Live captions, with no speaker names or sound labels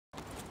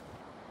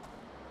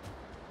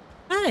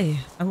Hi,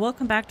 and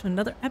welcome back to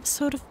another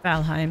episode of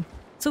Valheim.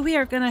 So we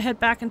are going to head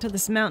back into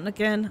this mountain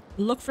again,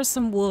 look for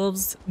some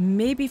wolves,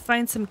 maybe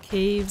find some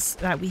caves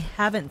that we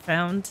haven't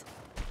found.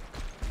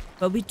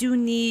 But we do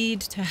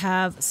need to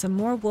have some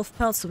more wolf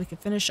pelts so we can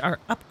finish our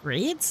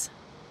upgrades.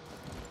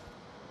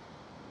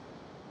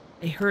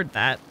 I heard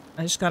that.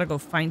 I just got to go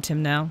find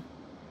him now.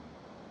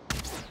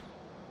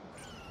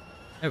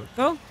 There we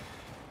go.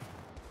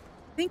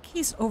 I think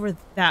he's over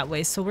that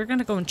way, so we're going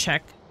to go and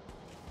check.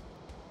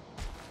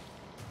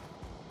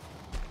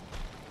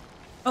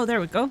 Oh,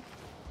 there we go.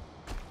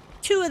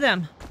 2 of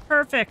them.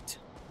 Perfect.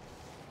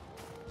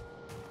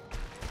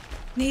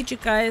 Need you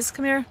guys.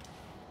 Come here.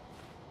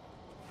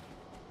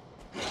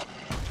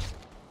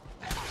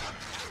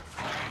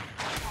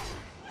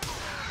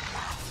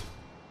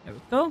 There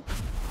we go.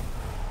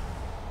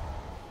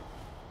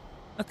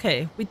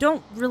 Okay, we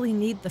don't really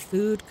need the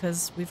food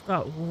because we've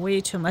got way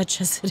too much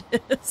as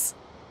it is.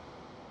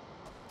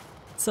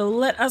 So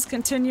let us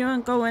continue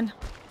on going.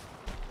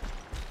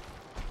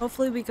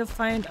 Hopefully we can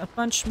find a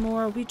bunch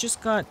more. We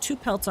just got 2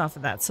 pelts off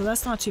of that, so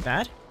that's not too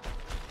bad.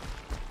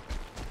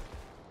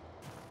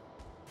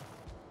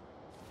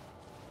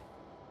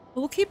 But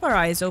we'll keep our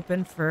eyes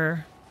open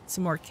for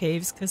some more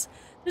caves, because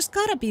there's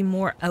got to be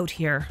more out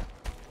here.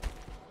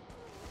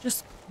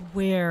 Just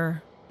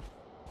where?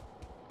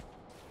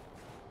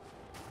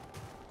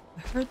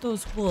 I heard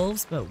those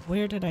wolves, but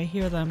where did I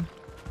hear them?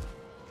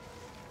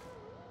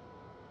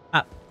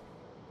 Up.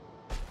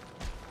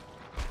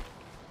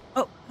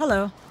 Oh,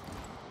 hello.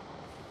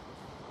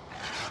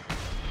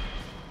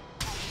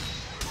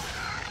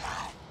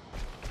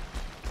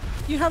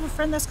 You have a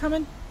friend that's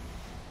coming?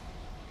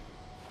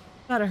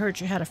 Thought I heard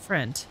you had a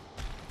friend.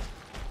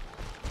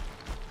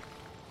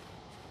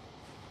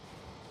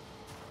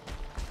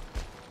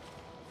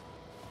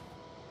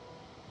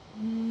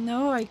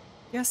 No, I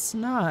guess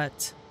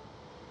not.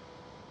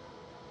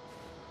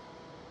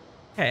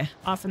 Okay,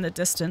 off in the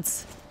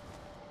distance.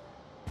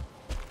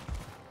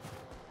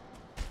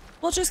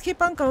 We'll just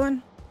keep on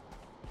going.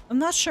 I'm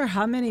not sure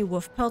how many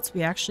wolf pelts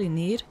we actually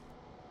need.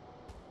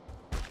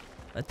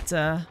 But,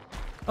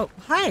 oh,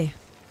 hi!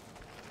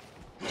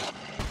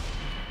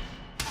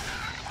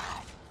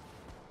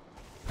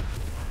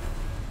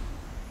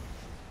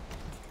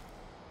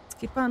 Let's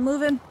keep on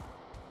moving.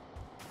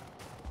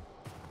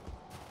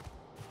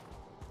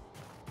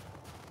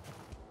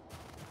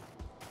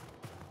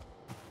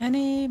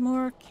 Any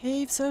more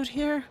caves out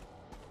here?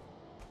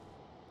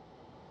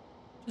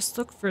 Just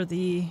look for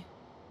the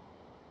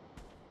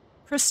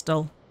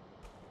crystal.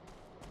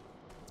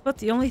 It's about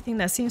the only thing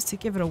that seems to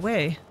give it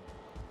away.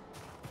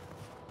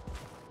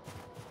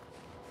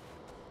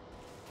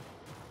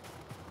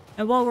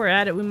 And while we're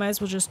at it, we might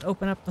as well just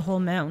open up the whole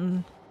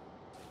mountain.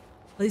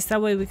 At least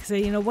that way we can say,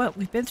 you know what,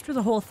 we've been through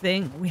the whole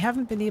thing. We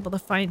haven't been able to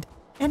find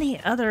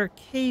any other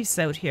caves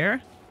out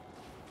here.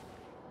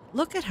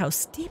 Look at how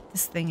steep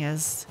this thing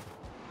is.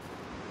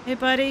 Hey,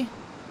 buddy.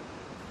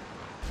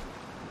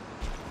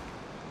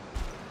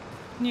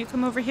 Can you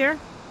come over here?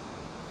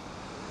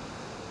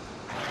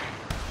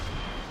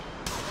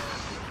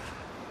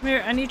 Come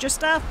here, I need your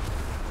stuff.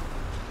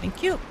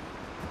 Thank you.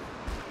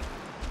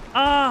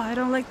 Ah, I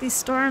don't like these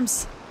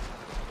storms.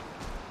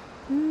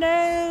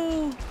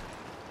 No!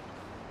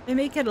 They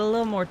make it a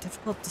little more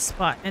difficult to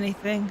spot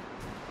anything.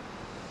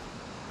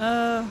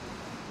 Come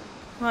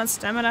on,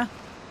 stamina.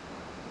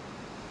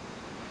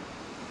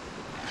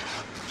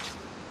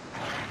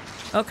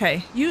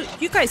 Okay, you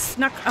guys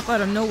snuck up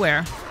out of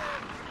nowhere.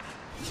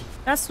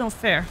 That's no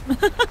fair.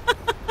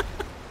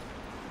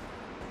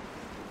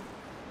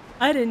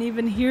 I didn't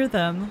even hear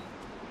them.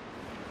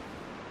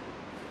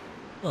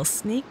 Little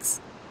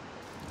sneaks.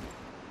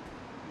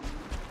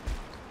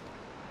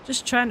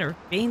 Just trying to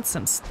gain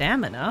some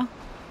stamina.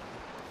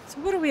 So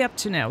what are we up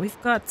to now? We've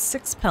got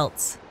 6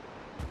 pelts.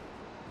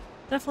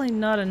 Definitely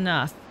not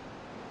enough.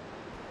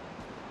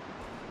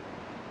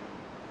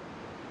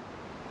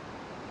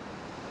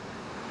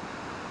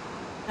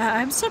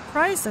 I'm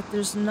surprised that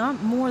there's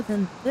not more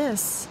than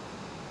this.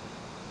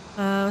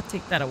 I'll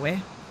take that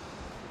away.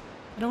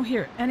 I don't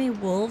hear any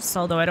wolves,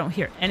 although I don't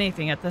hear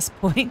anything at this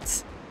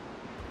point.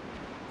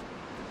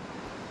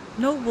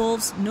 No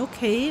wolves, no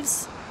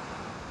caves.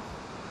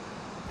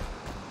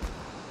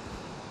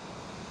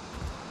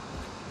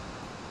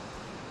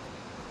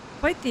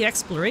 Quite the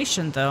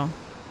exploration, though.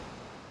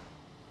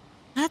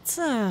 That's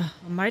a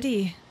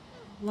mighty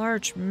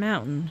large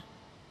mountain.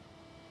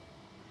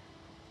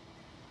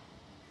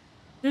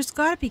 There's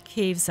gotta be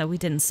caves that we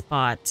didn't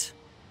spot.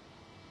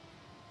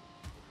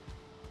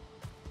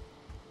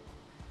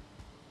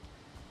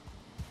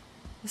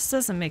 This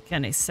doesn't make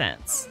any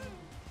sense.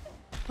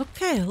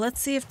 Okay, let's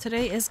see if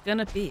today is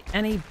gonna be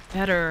any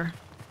better.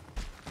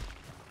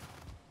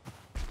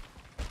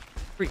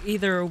 For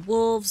either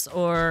wolves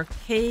or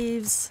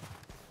caves.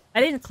 I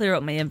didn't clear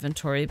out my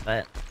inventory,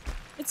 but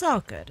it's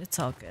all good. It's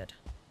all good.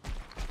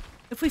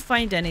 If we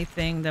find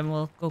anything, then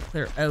we'll go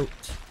clear out.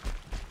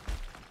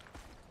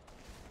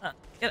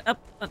 Get up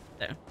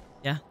there.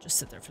 Yeah, just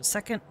sit there for a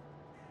second.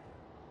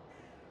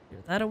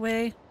 Clear that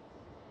away.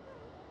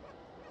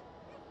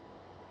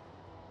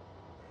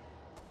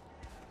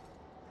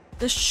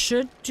 This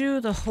should do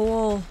the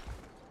whole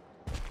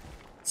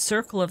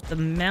circle of the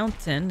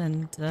mountain,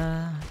 and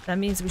that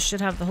means we should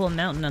have the whole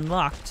mountain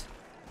unlocked.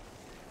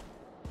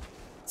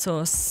 So,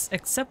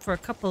 except for a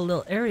couple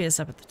little areas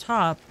up at the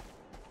top.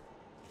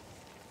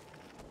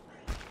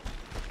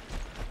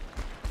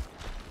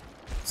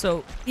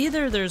 So,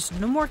 either there's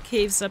no more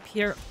caves up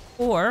here,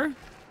 or...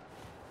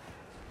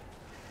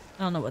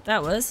 I don't know what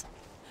that was.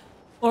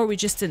 Or we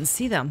just didn't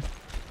see them.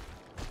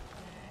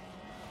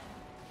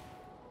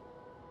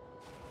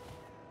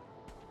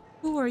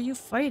 Who are you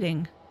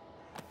fighting?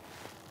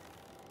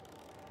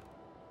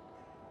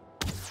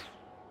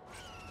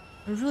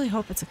 I really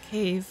hope it's a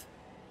cave.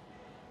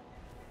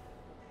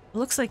 It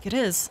looks like it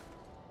is.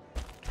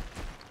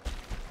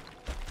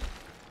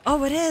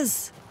 Oh, it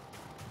is!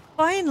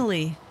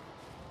 Finally!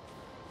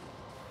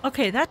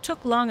 Okay, that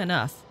took long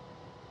enough.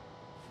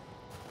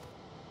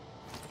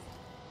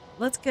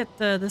 Let's get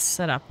this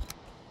set up.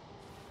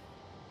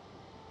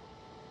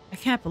 I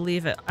can't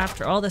believe it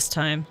after all this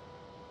time.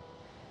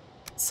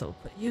 So we'll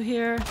put you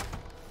here.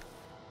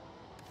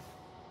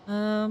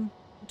 1,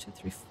 2,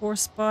 3, 4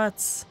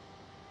 spots.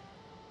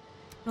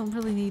 Don't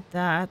really need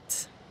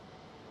that.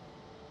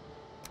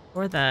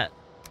 Or that.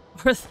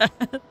 Or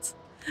that.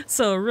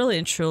 So really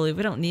and truly,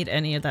 we don't need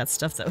any of that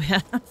stuff that we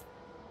have.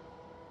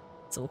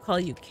 So we'll call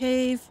you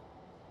Cave.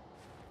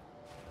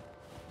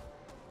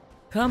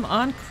 Come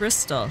on,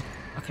 Crystal.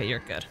 Okay, you're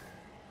good.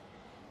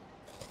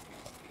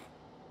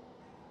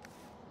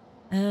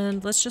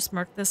 And let's just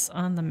mark this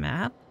on the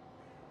map.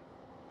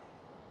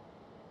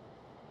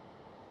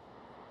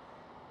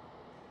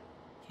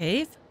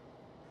 Cave.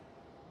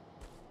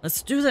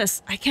 Let's do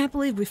this. I can't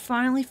believe we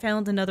finally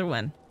found another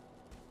one.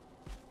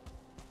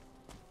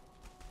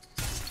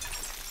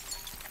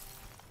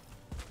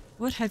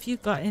 What have you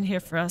got in here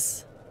for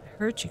us? I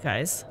heard you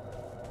guys.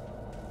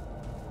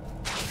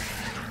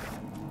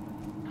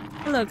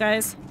 Hello,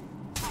 guys.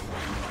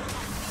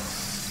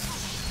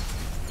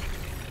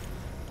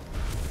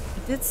 I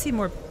did see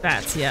more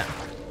bats, yeah.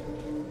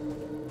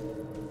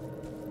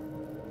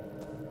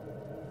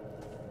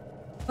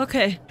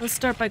 Okay, let's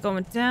start by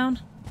going down.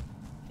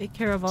 Take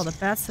care of all the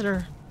bats that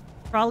are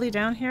probably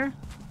down here.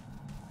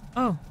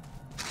 Oh.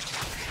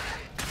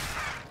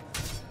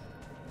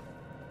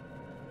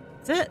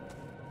 That's it.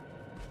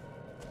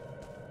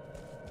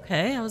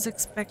 Okay, I was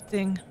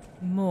expecting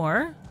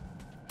more.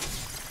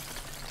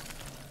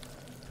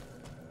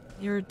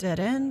 You're a dead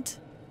end.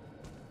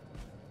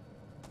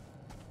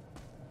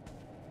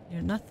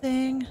 You're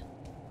nothing.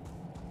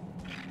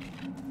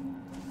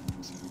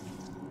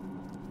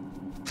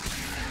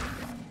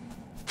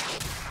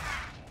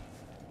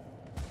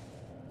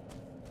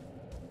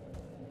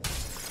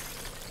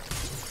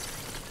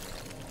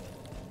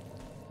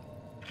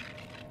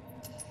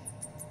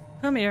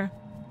 Come here.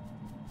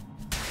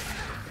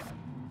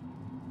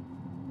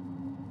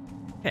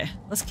 Okay,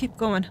 let's keep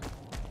going.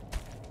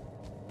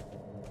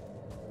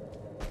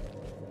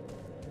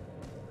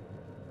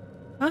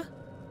 Huh?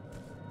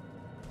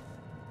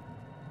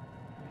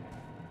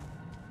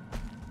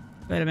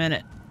 Wait a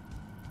minute.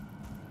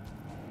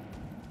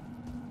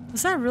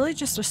 Was that really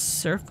just a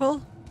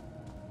circle?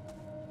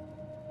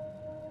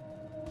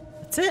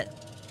 That's it?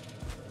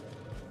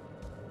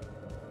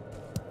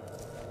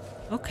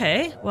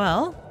 Okay,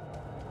 well.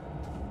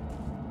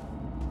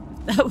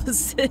 That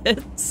was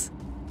it.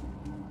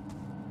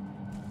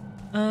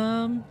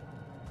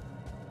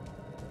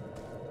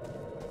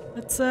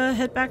 Let's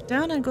head back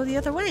down and go the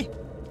other way.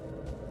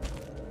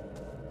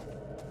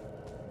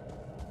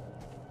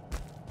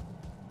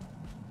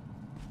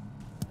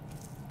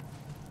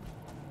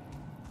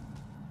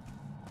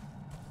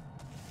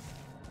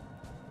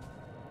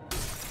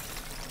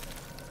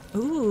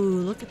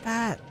 Ooh, look at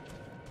that.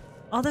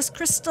 All this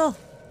crystal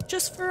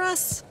just for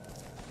us.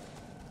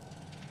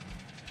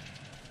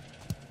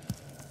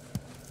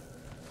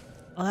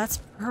 Oh, that's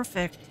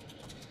perfect.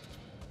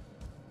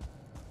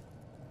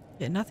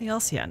 Yeah, nothing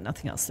else? Yeah,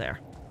 nothing else there.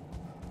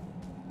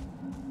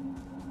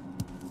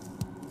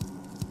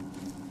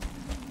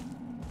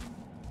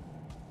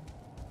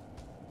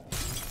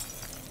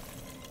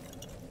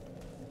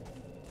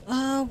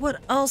 What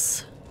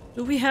else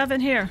do we have in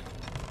here?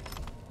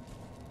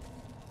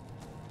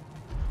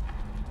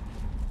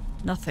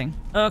 Nothing.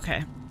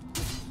 Okay.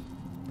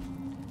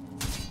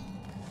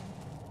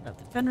 Got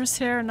the fenris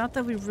here. Not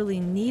that we really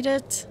need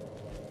it.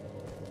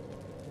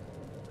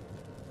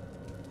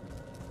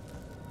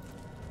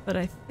 But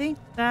I think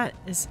that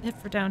is it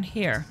for down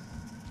here.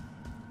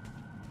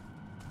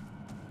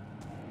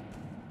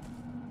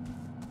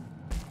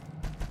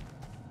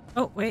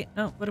 Oh, wait.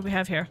 No, what do we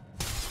have here?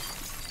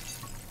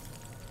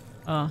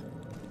 Oh,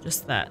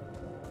 just that.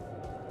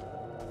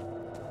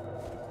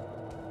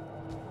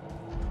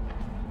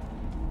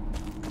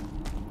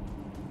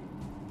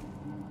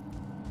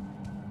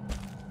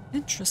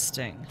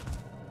 Interesting.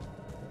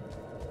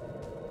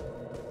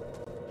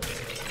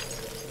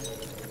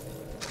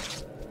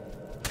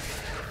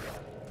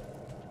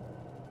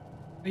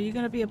 Are you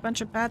gonna be a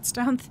bunch of bats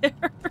down there?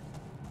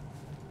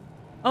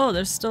 Oh,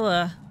 there's still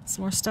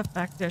some more stuff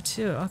back there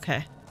too.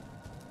 Okay.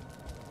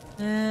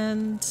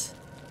 And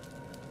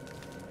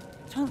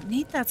I don't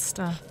need that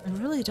stuff. I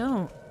really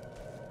don't.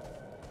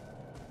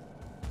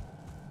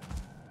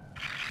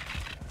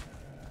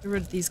 Get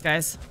rid of these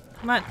guys.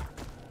 Come on.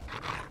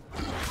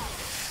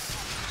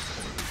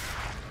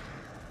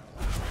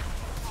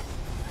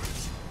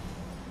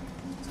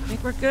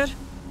 Think we're good?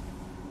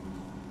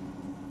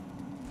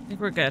 I think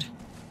we're good.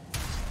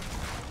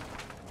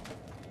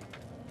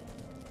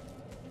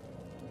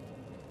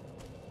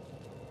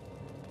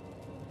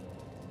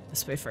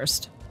 This way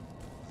first.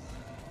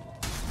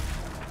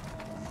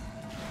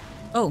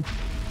 Oh.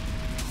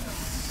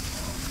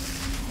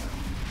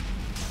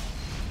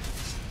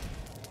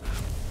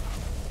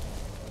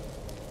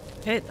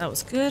 Okay, that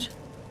was good.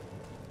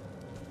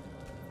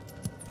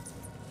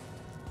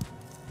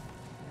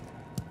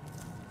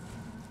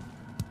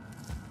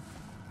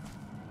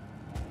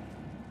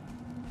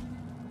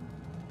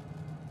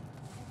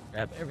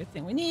 Grab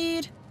everything we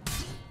need.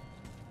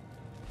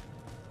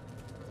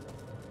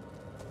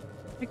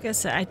 Like I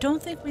said, I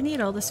don't think we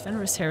need all this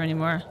fenris hair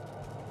anymore.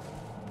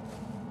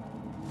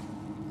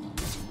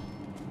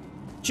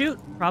 Jute,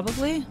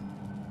 probably.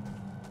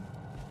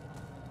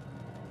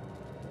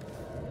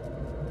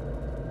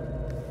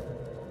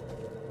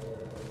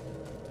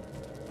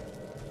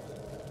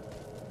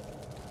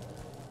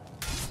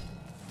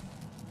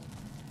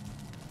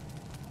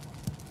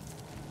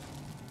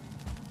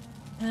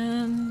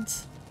 And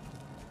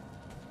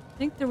I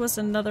think there was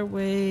another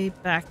way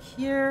back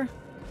here.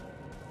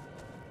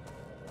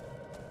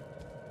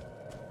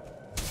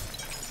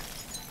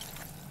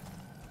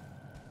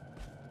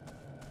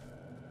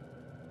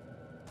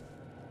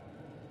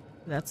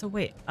 That's a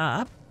way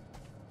up.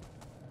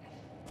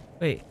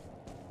 Wait,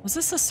 was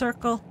this a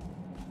circle?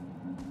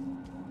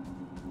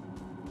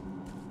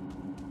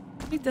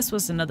 I think this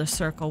was another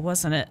circle,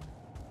 wasn't it?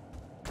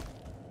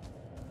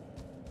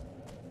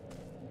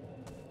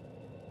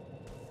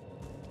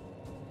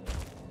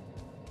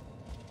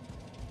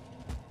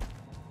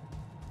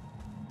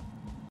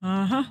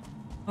 Uh-huh.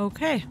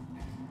 Okay.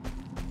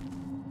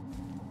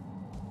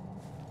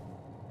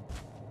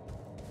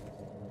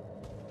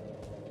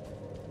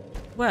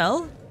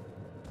 Well,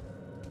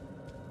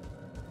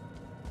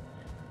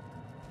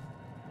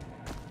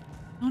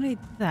 don't need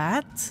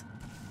that.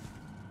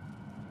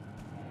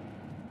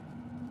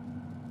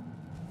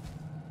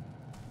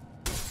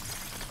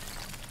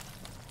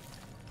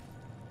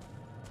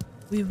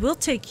 We will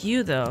take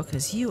you though,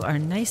 because you are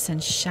nice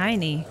and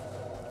shiny.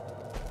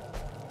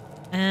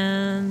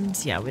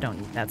 And yeah, we don't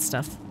need that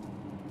stuff.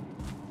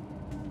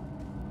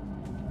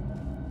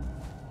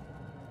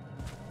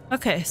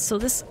 Okay, so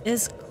this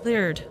is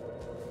cleared.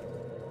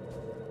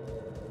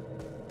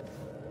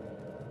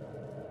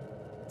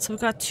 So we've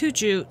got 2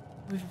 jute.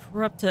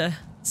 We're up to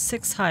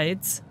 6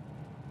 hides.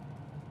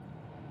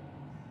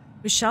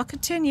 We shall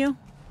continue.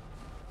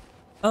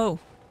 Oh.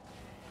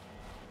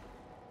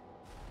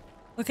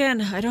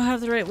 Again, I don't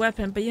have the right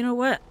weapon, but you know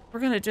what?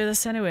 We're gonna do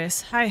this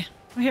anyways. Hi.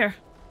 Come here.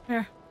 Come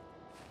here.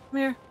 Come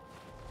here.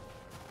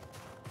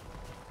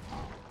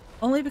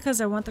 Only because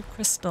I want the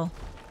crystal.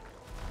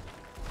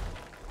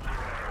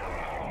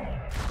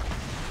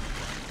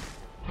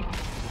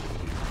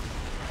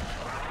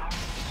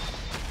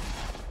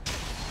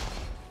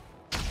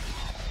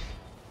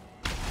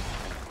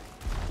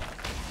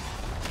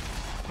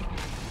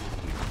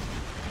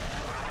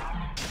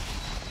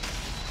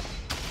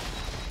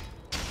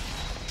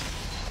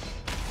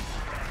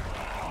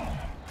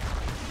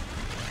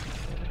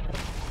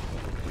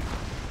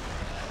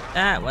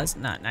 That was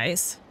not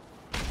nice.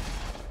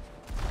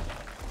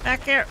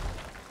 Back here.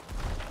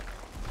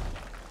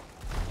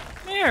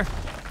 Come here.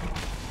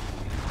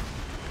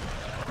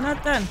 I'm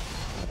not done.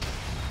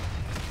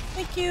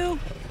 Thank you.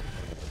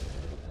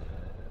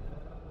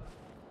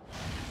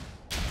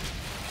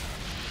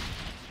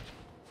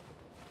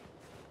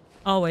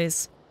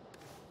 Always.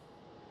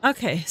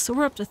 Okay, so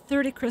we're up to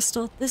 30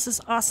 crystal. This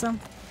is awesome.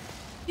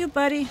 You,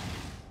 buddy.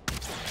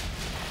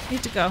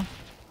 Need to go.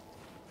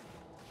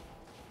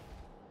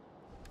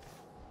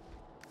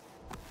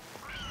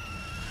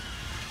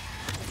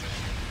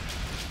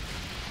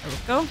 There we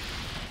go.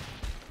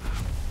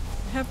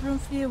 We have room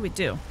for you? We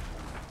do.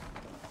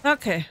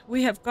 Okay,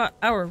 we have got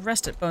our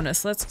rested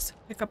bonus. Let's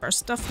pick up our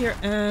stuff here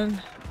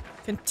and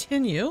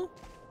continue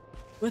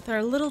with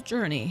our little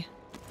journey.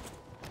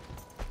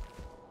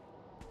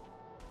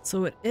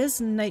 So it is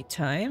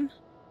nighttime.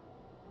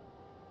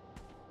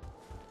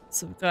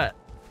 So we've got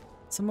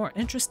some more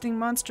interesting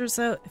monsters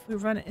out if we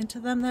run into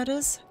them, that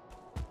is.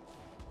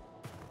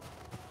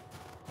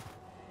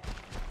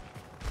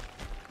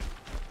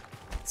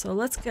 So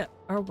let's get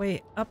our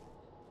way up.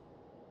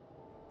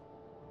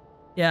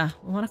 Yeah,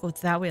 we want to go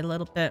that way a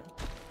little bit.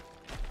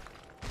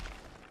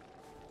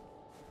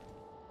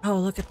 Oh,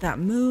 look at that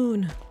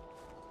moon.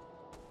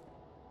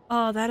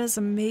 Oh, that is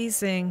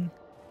amazing.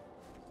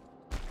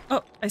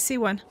 Oh, I see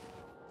one.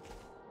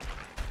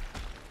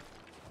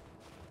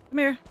 Come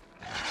here.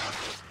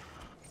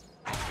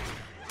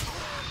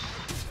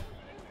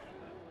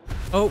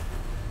 Oh.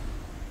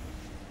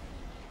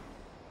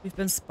 We've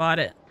been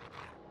spotted.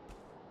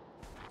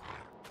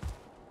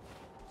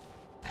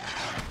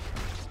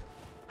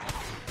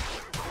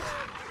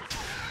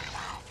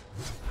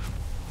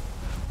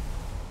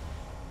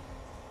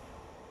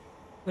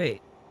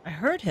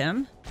 heard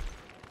him.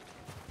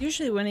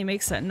 Usually when he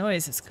makes that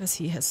noise, it's because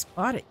he has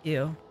spotted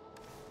you.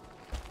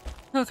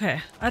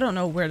 Okay, I don't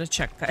know where to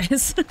check,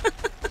 guys.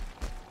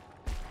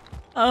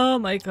 Oh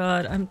my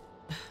god, I'm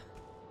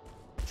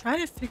trying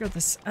to figure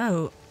this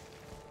out.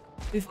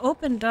 We've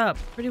opened up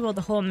pretty well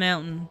the whole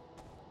mountain.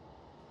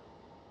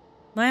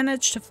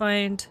 Managed to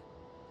find...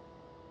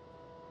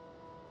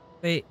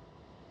 Wait,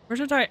 where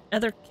did our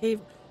other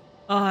cave...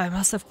 Oh, I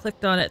must have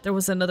clicked on it. There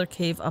was another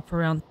cave up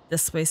around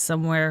this way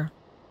somewhere.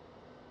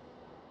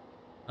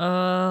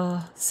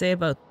 Say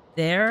about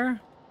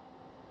there?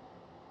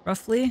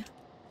 Roughly?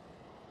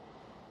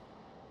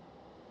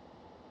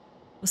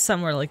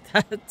 Somewhere like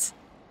that.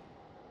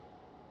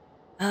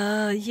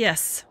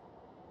 Yes.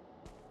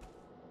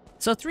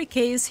 So 3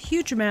 caves,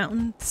 huge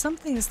mountain.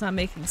 Something is not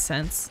making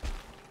sense.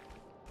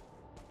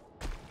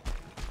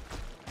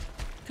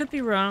 Could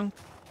be wrong.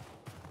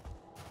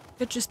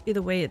 Could just be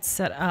the way it's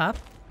set up.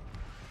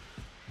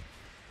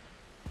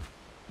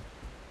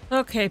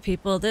 Okay,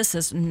 people, this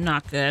is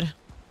not good.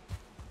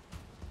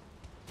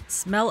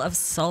 Smell of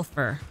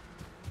sulfur.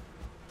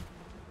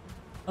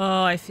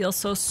 Oh, I feel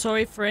so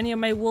sorry for any of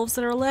my wolves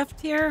that are left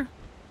here.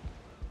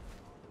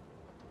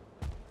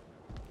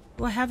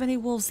 Do I have any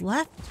wolves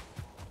left?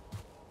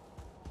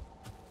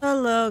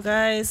 Hello,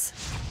 guys.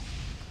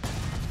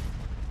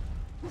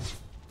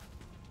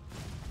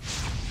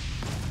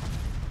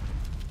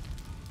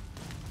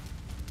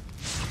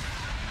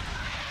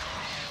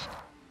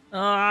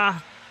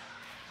 Ah.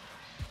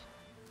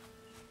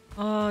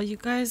 Oh, you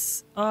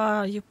guys,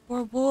 you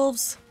poor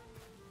wolves.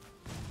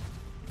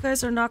 You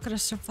guys are not gonna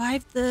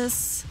survive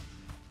this.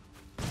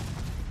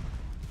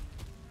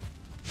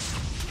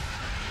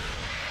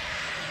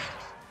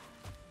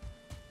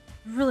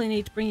 I really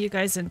need to bring you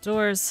guys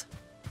indoors.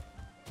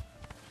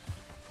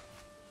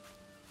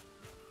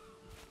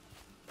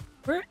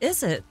 Where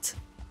is it?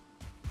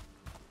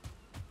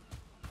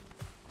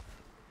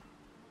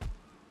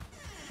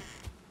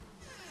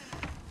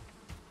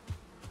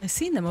 I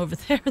seen them over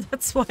there.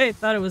 That's why I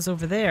thought it was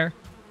over there.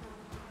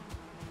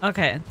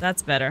 Okay,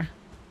 that's better.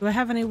 Do I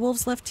have any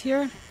wolves left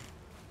here?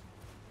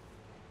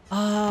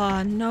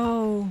 Oh,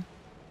 no.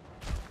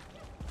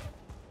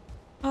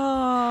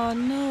 Oh,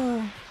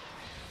 no.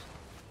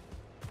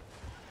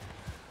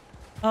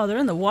 Oh, they're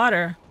in the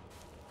water.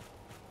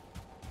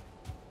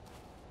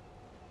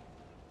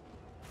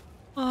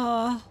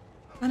 Oh,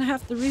 I'm gonna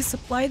have to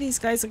resupply these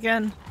guys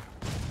again.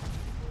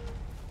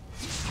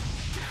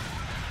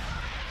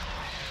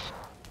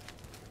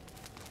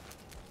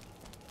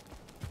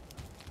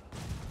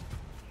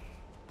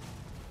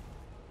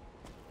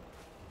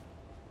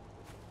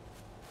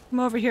 Come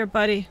over here,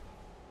 buddy.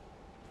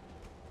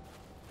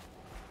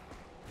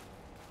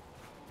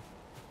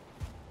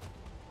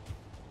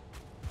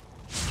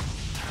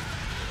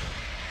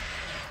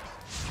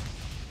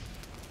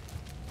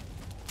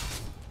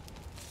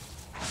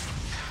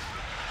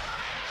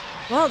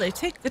 Well, they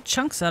take good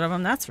chunks out of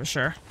them, that's for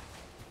sure.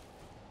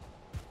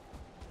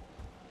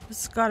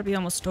 This has got to be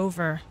almost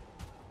over.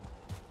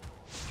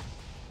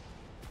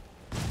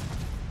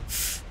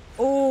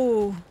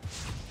 Oh.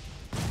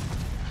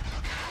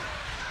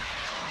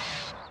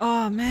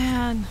 Oh,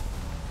 man.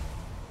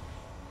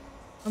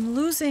 I'm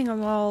losing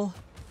them all.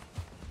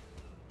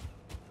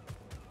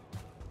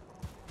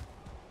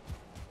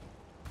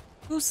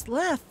 Who's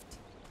left?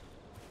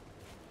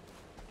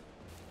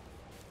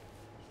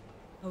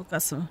 Oh, we've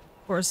got some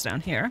cores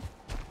down here.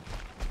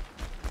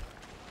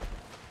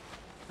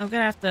 I'm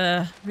gonna have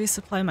to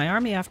resupply my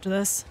army after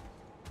this.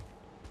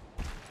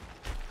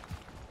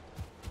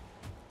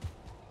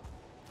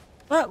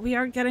 But we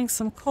are getting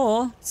some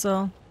coal,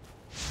 so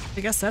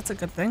I guess that's a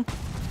good thing.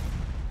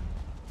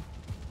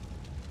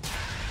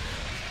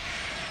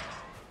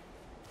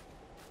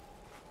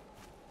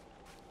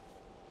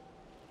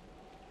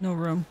 No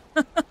room.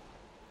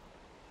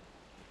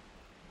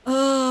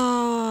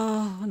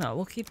 Oh, no,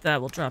 we'll keep that.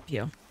 We'll drop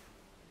you.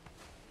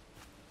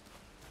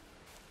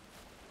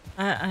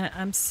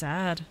 I'm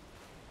sad.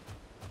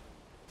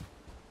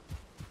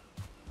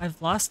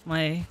 I've lost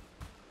my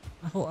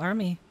whole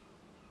army.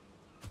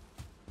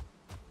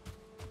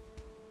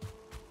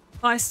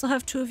 Oh, I still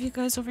have 2 of you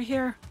guys over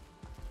here.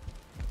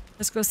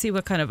 Let's go see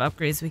what kind of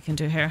upgrades we can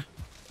do here.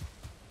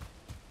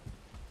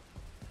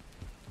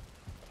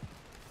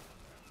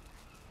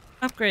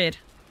 Upgrade.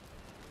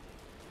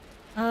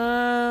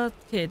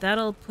 Okay,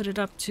 that'll put it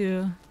up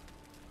to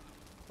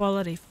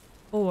quality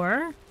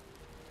 4.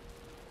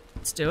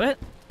 Let's do it.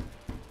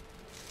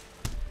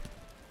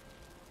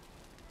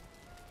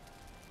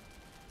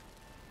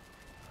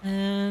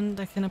 And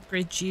I can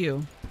upgrade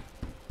you.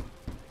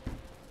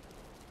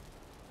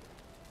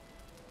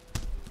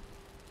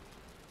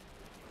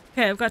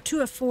 Okay, I've got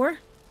 2 of 4.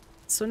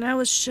 So now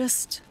it's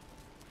just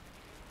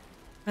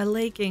my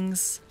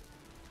leggings.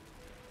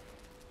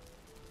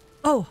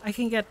 Oh, I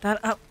can get that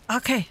up.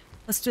 Okay,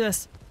 let's do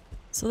this.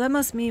 So that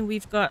must mean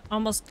we've got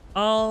almost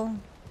all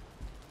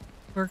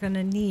we're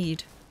gonna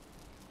need.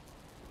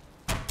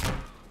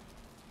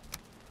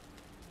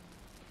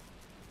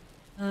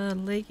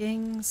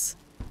 Leggings.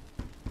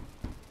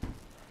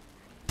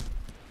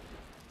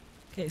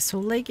 Okay, so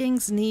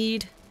leggings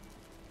need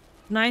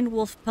 9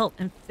 wolf pelt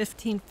and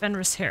 15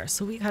 fenris hair.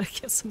 So we gotta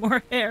get some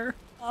more hair.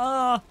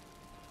 Oh,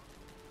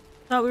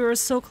 thought we were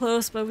so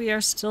close, but we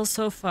are still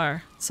so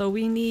far. So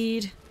we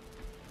need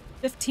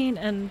 15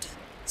 and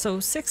so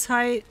 6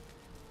 hide,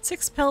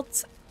 6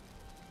 pelts,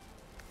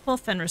 12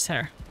 fenris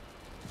hair.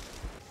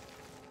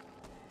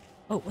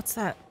 Oh, what's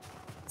that?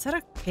 Is that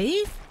a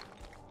cave?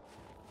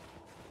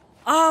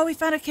 Oh, we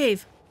found a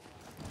cave.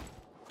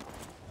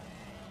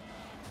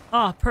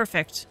 Oh,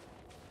 perfect.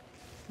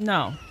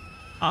 No.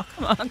 Oh,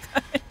 come on,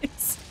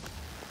 guys.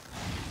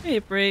 Give me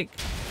a break.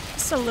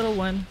 Just a little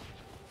one.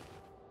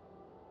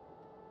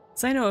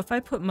 So I know if I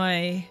put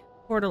my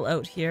portal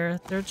out here,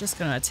 they're just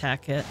gonna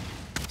attack it.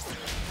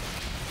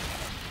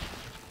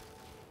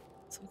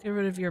 So get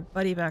rid of your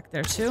buddy back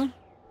there too.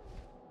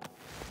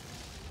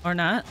 Or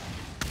not.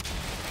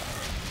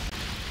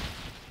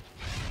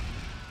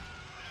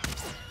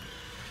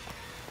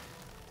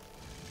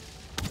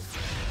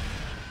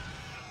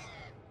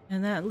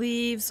 And that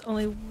leaves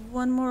only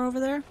one more over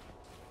there.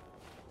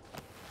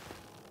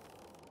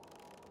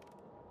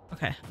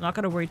 Okay, I'm not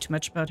gonna worry too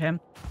much about him.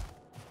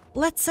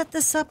 Let's set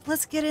this up.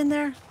 Let's get in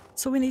there.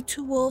 So we need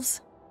 2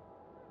 wolves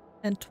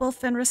and 12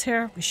 fenris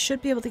hair. We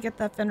should be able to get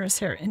that fenris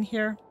hair in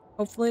here,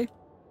 hopefully.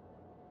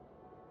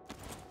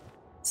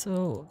 So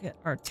we'll get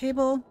our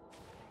table.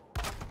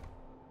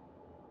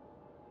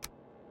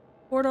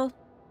 Portal.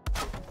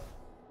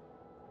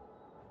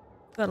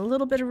 Got a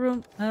little bit of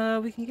room.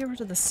 We can get rid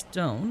of the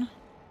stone.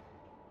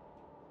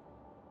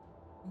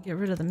 Get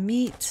rid of the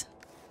meat.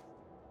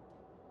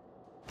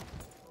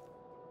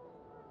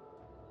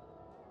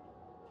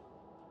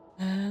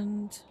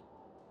 And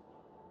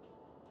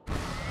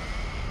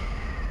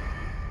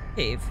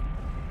cave.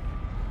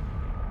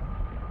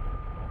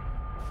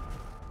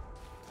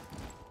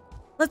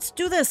 Let's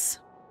do this.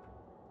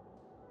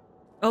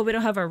 Oh, we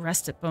don't have our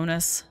rest it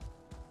bonus.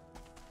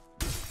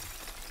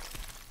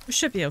 We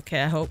should be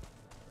okay, I hope.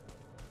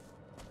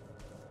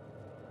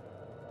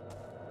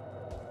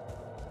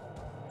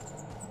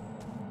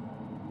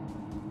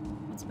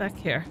 What's back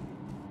here?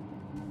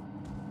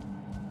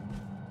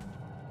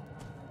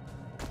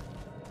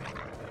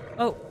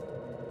 Oh.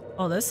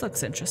 Oh, this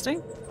looks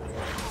interesting.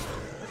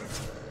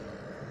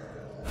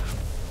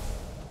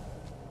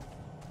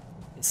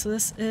 Okay, so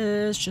this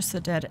is just a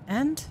dead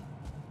end.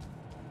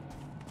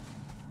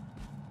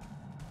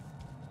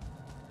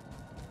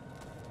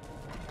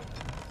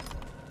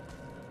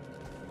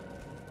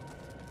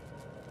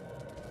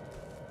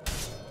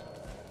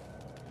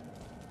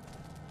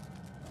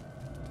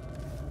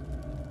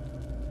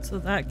 So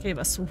that gave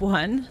us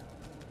 1.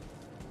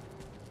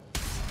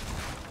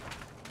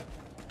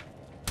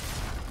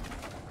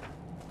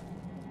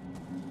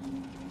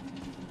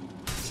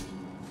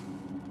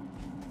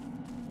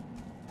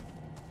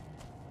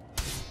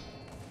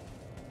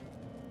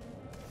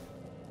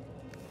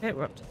 Okay,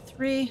 we're up to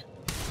 3.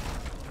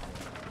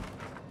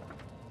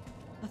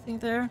 Nothing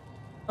there.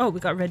 Oh, we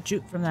got red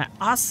jute from that.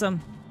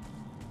 Awesome.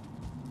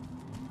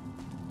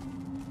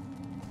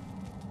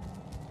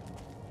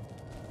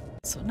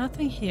 So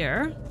nothing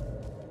here.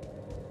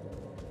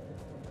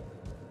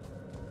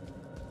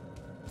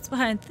 What's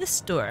behind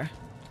this door?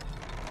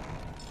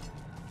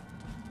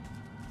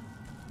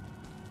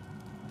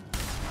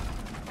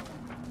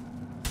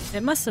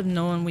 It must have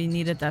known we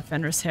needed that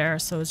fenris hair,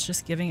 so it's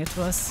just giving it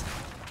to us.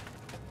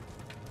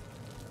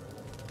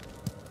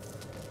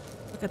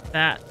 Look at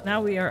that.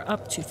 Now we are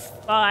up to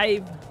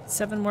 5.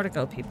 7 more to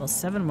go, people.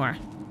 7 more.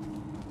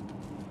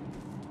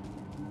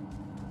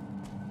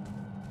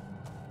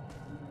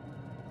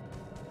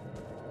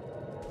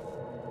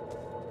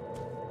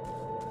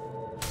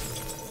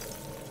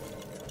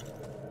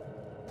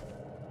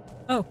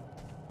 Oh.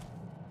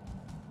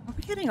 Are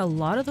we getting a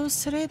lot of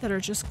those today that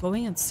are just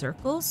going in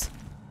circles?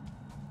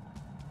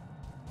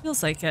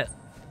 Feels like it.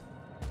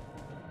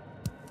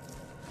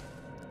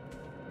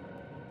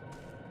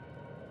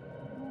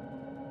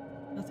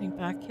 Nothing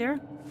back here.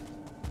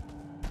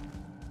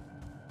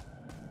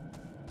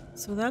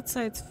 So that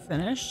side's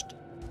finished.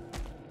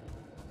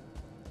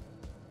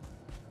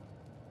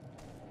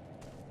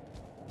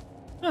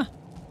 Huh.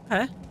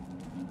 Okay.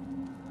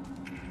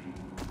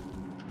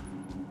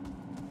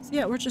 So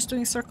yeah, we're just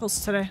doing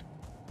circles today.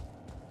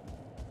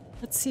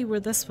 Let's see where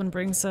this one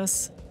brings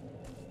us.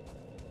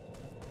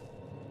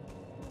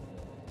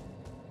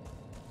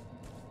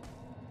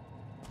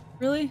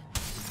 Really?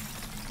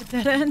 A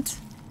dead end?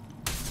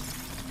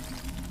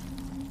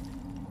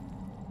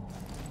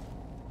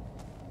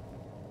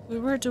 We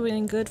were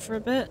doing good for a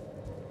bit.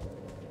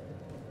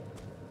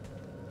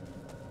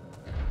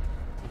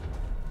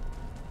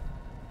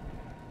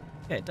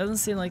 Okay, it doesn't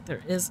seem like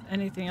there is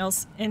anything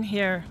else in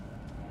here.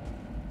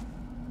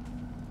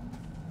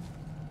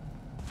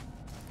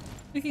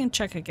 We can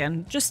check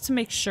again, just to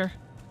make sure.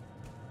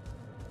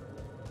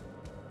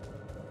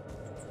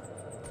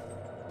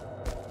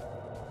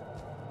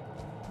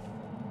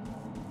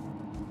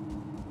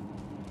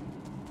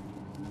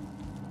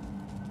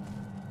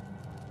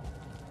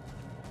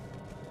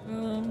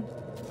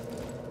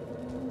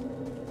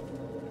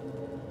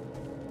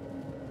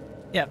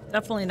 Yeah,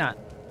 definitely not.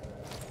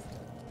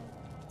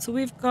 So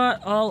we've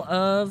got all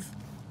of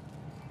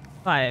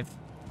 5.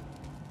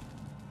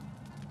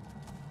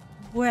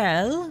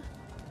 Well,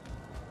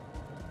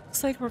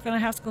 looks like we're gonna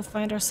have to go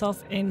find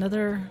ourselves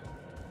another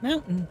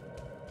mountain.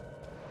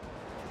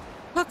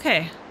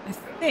 Okay, I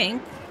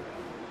think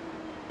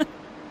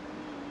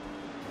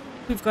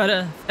we've got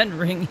a fen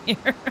ring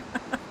here.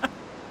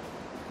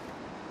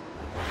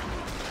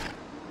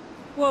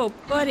 Whoa,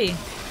 buddy.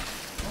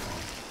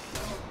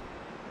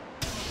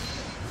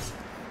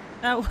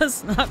 That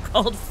was not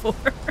called for.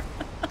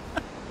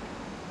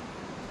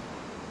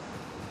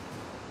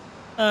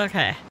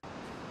 Okay.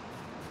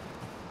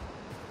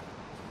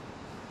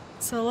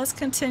 So let's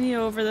continue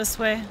over this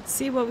way.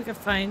 See what we can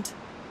find.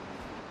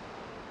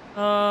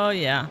 Oh,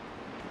 yeah.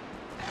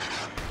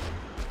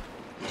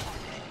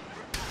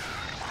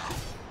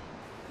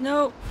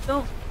 No,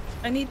 don't.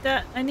 I need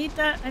that. I need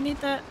that. I need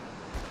that.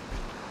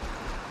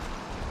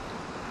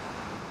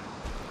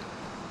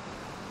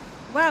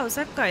 Wow, is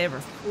that guy ever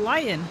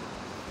flying?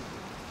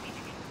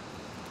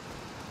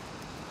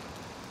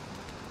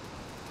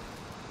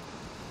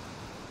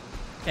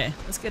 Okay,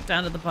 let's get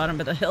down to the bottom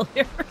of the hill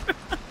here.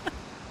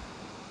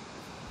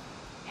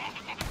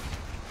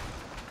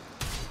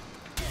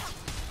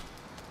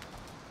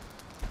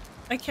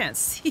 I can't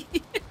see.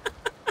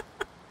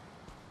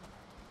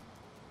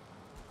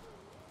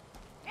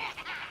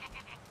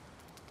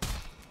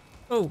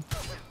 Oh.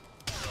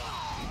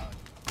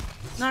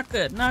 Not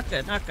good, not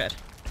good, not good.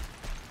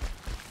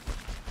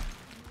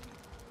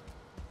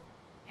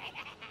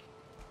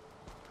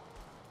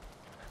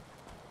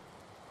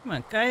 Come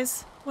on,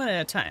 guys. One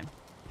at a time.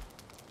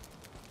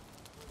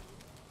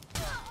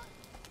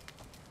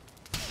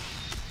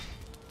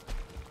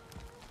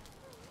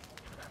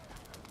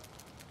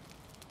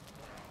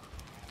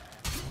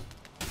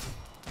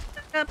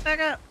 Back up, back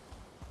up.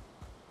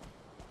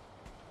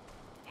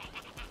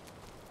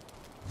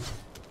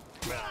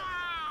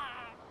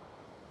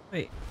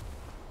 Wait.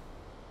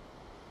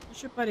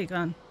 Where's your buddy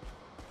gone?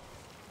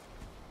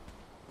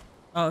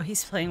 Oh,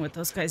 he's playing with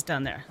those guys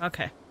down there.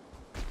 Okay.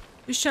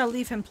 We shall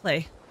leave him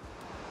play.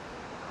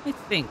 I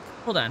think.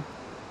 Hold on.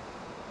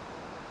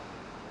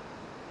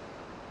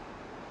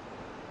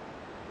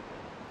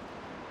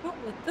 Oh,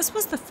 this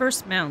was the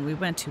first mountain we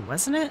went to,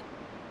 wasn't it?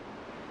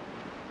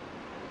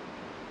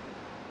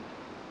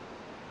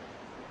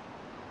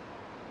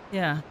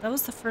 Yeah, that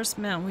was the first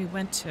mountain we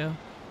went to.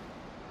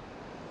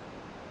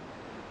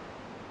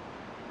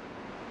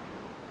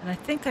 And I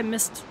think I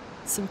missed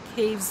some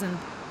caves in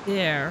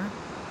there.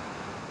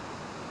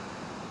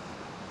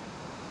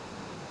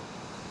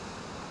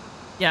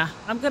 Yeah,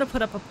 I'm gonna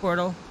put up a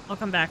portal. I'll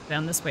come back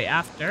down this way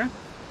after.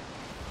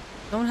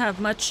 Don't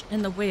have much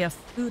in the way of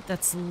food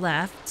that's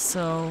left,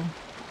 so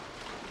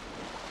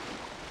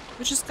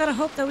we just gotta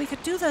hope that we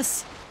could do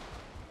this.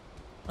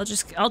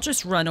 I'll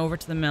just run over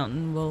to the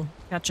mountain. We'll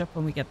catch up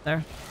when we get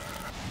there.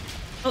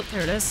 Oh,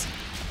 there it is.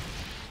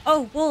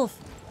 Oh, wolf.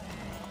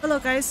 Hello,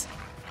 guys.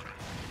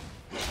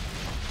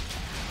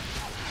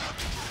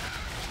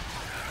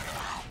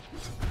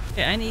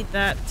 Okay, I need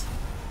that.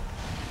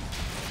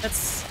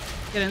 Let's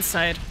get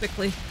inside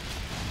quickly.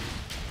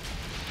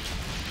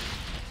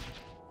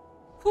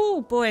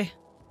 Oh boy.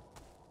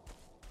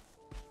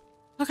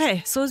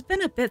 Okay, so it's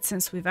been a bit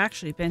since we've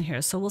actually been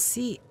here, so we'll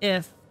see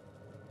if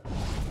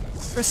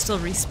Crystal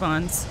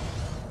respawns.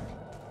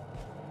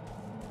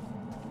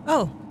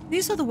 Oh,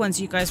 these are the ones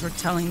you guys were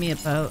telling me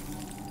about.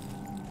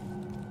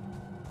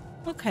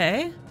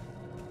 Okay.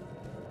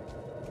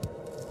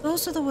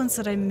 Those are the ones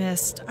that I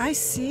missed. I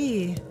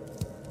see.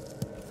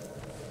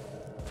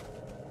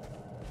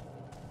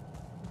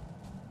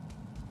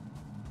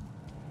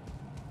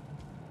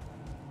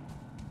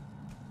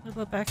 What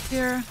about back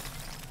here?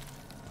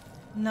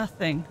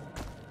 Nothing.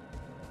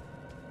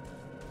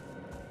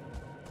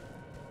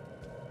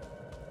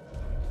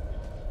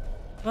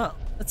 Well,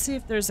 let's see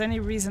if there's any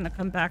reason to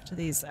come back to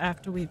these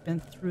after we've been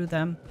through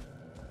them.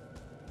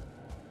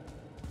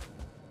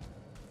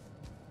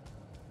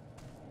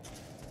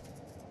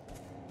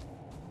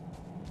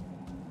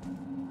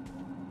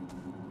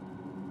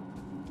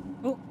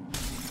 Oh.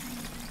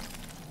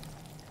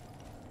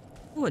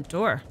 Ooh, a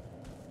door.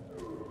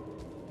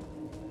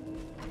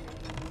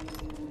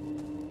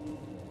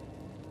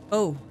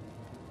 Oh.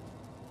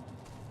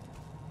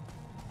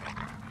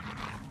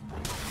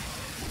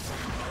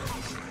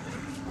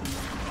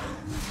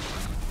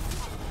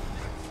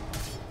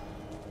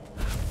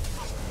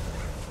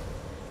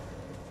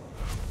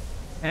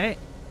 Okay.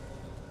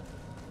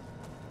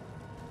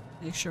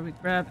 Make sure we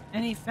grab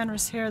any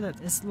fenris hair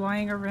that is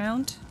lying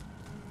around.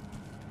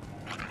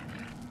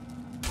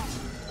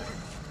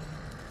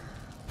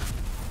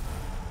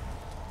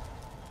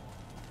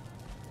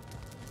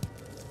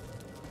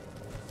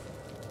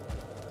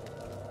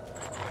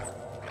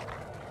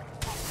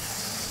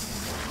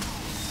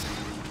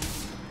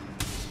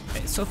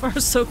 Okay, so far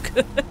so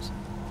good.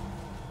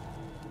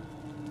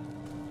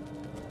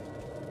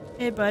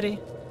 Hey, buddy.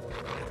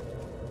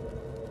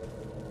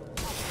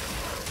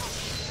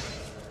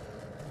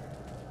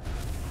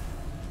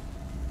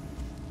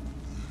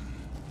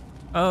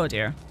 Oh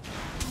dear.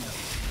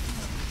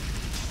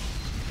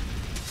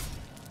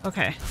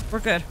 Okay, we're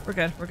good, we're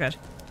good, we're good.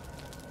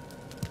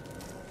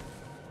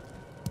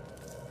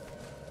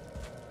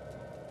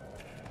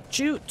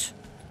 Jute.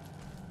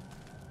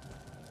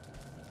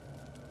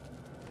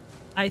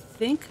 I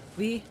think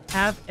we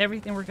have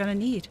everything we're gonna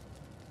need.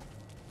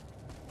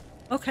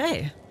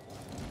 Okay.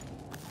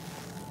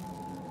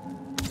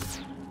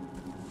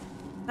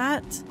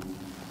 That.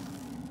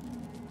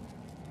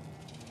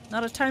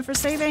 Not a time for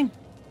saving.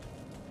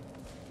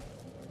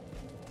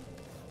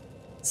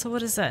 So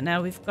what is that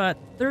now? We've got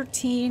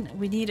 13.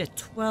 We needed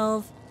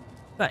 12.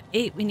 We've got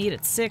 8. We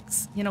needed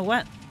 6. You know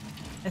what?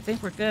 I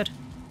think we're good.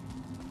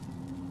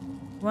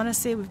 I want to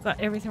say we've got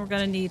everything we're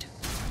going to need.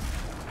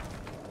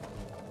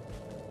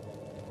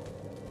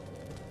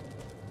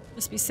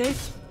 Just be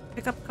safe.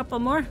 Pick up a couple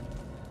more.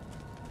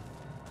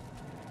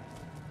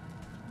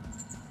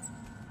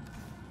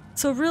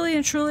 So really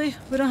and truly,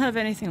 we don't have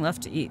anything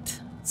left to eat.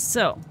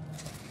 So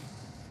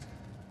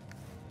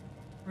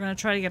we're going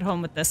to try to get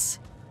home with this.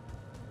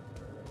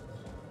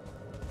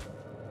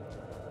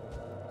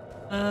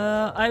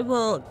 I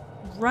will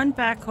run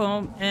back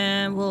home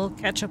and we'll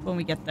catch up when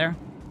we get there.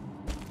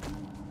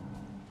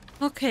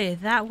 Okay,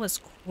 that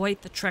was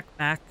quite the trek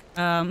back.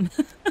 I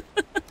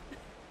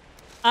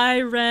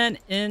ran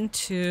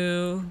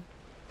into,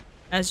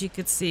 as you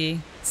could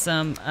see,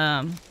 some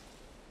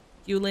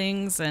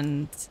Hulings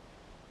and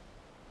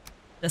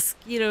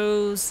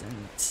mosquitoes,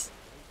 and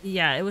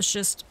yeah, it was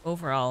just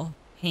overall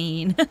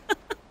pain.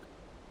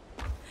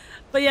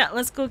 But yeah,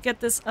 let's go get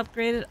this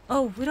upgraded.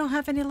 Oh, we don't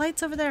have any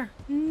lights over there.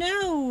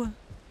 No!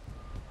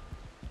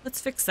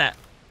 Let's fix that.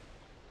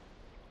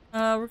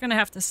 We're gonna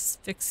have to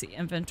fix the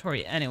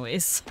inventory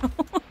anyways, so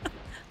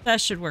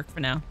that should work for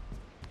now.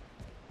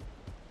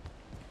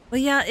 But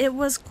yeah, it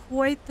was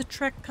quite the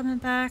trek coming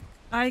back.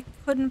 I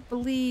couldn't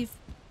believe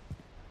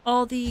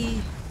all the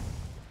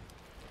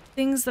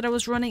things that I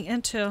was running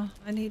into.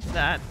 I need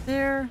that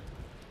there.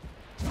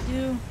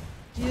 You.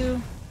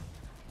 You.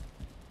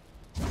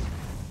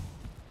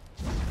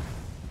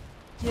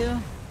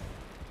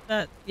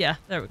 That. Yeah,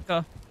 there we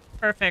go.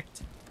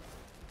 Perfect.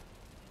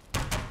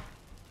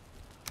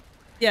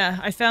 Yeah,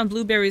 I found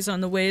blueberries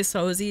on the way,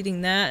 so I was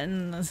eating that,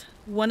 and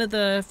one of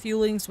the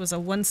fuelings was a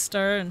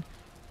 1-star, and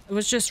I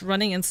was just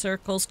running in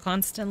circles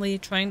constantly,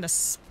 trying to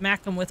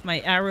smack them with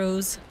my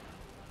arrows.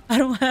 I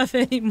don't have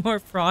any more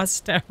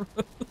frost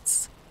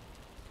arrows.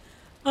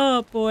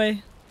 Oh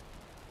boy.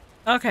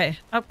 Okay,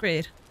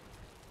 upgrade.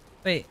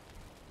 Wait.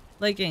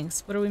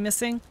 Leggings. What are we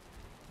missing?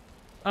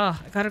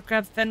 Oh, I gotta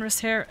grab fenris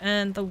hair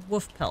and the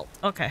wolf pelt.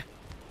 Okay.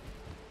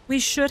 We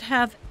should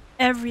have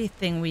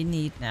everything we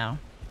need now.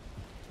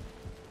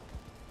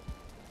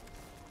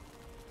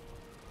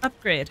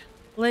 Upgrade.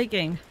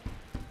 Legging.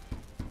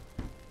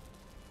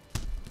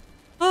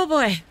 Oh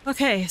boy.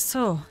 Okay,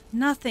 so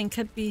nothing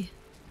could be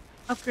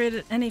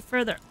upgraded any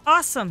further.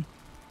 Awesome.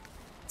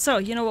 So,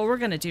 you know what we're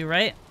gonna do,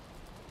 right?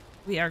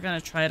 We are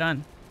gonna try it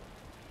on.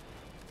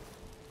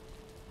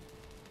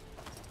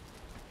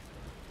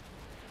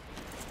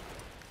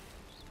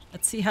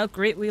 Let's see how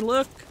great we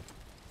look.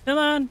 Come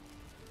on.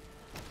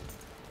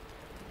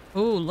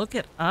 Oh, look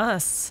at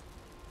us.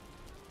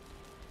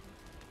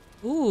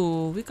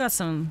 Ooh, we got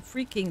some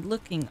freaking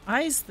looking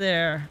eyes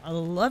there. I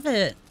love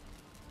it.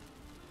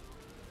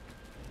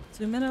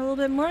 Zoom in a little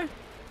bit more.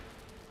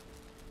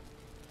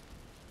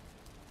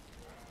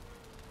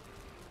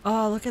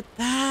 Oh, look at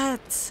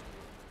that.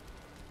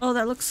 Oh,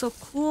 that looks so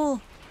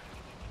cool.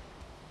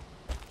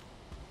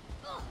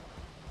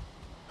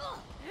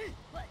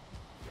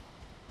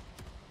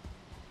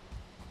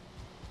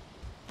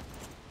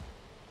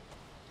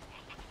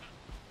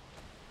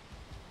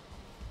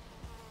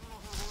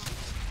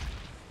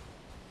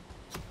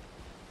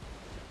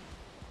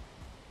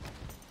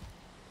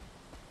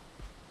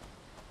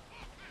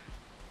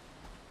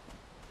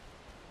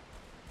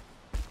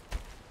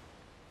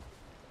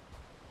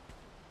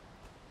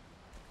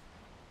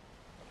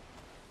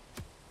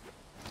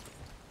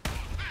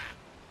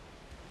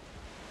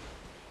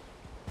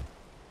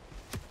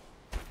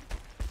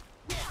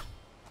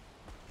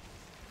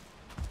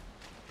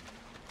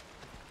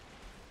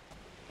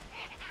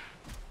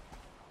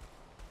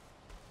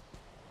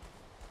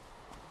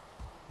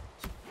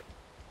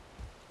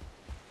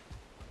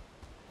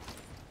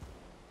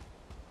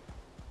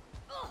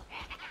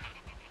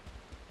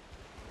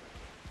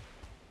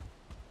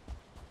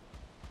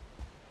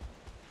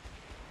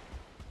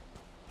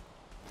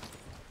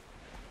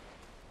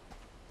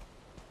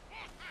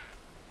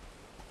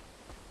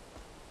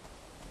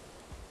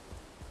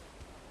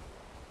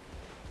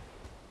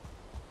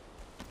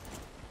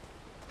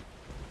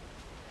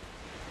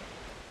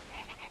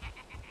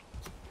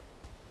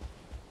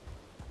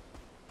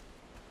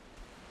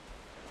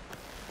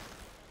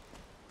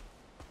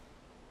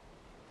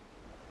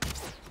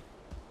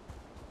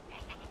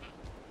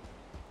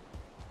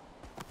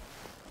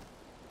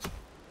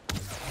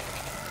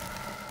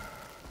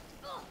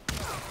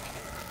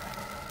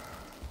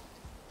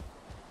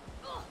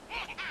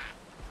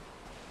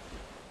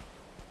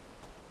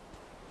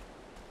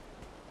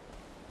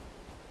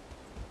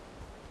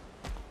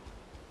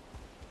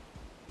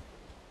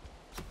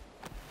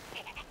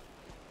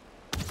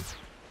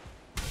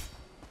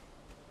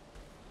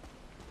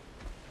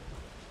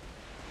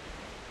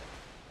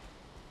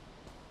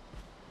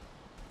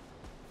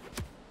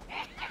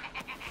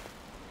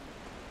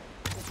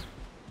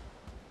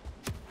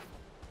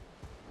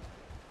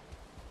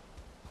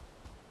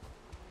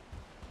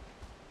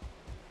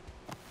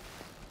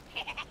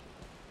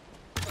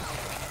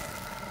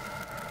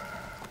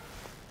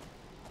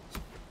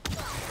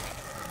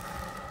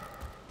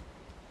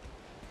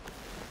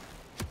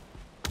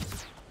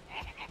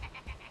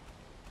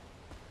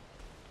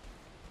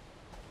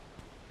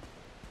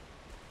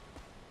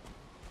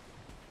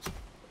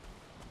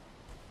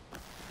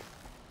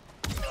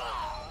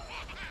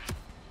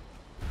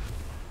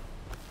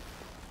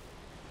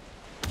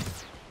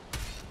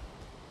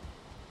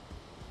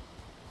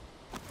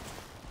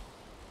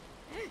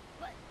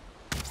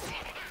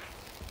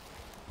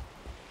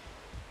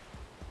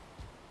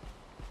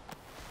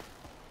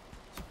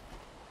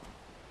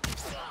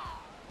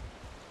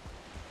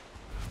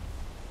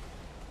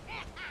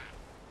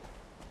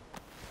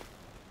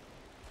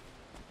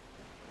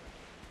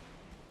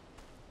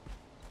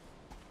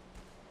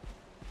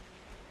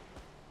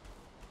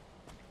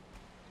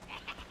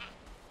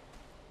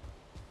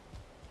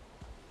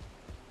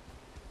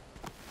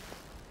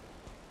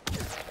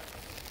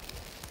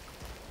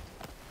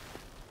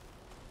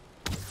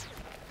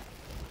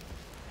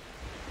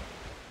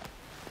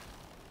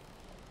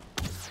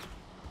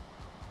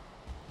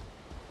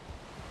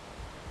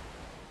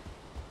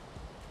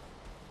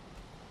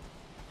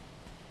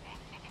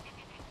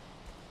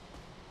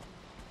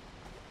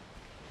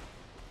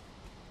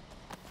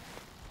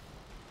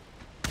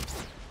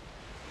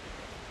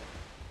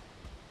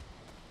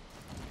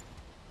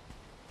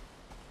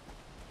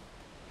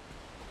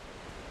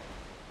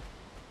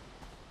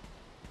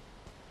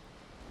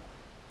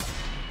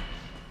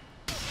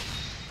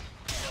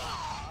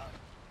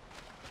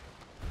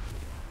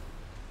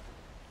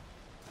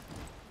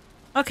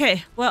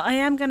 Okay, well, I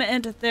am going to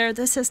end it there.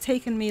 This has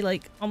taken me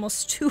like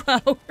almost 2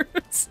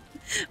 hours,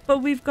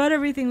 but we've got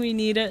everything we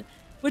needed,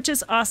 which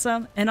is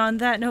awesome. And on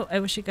that note, I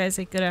wish you guys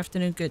a good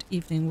afternoon, good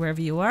evening,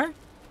 wherever you are,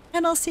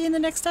 and I'll see you in the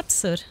next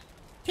episode.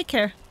 Take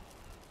care.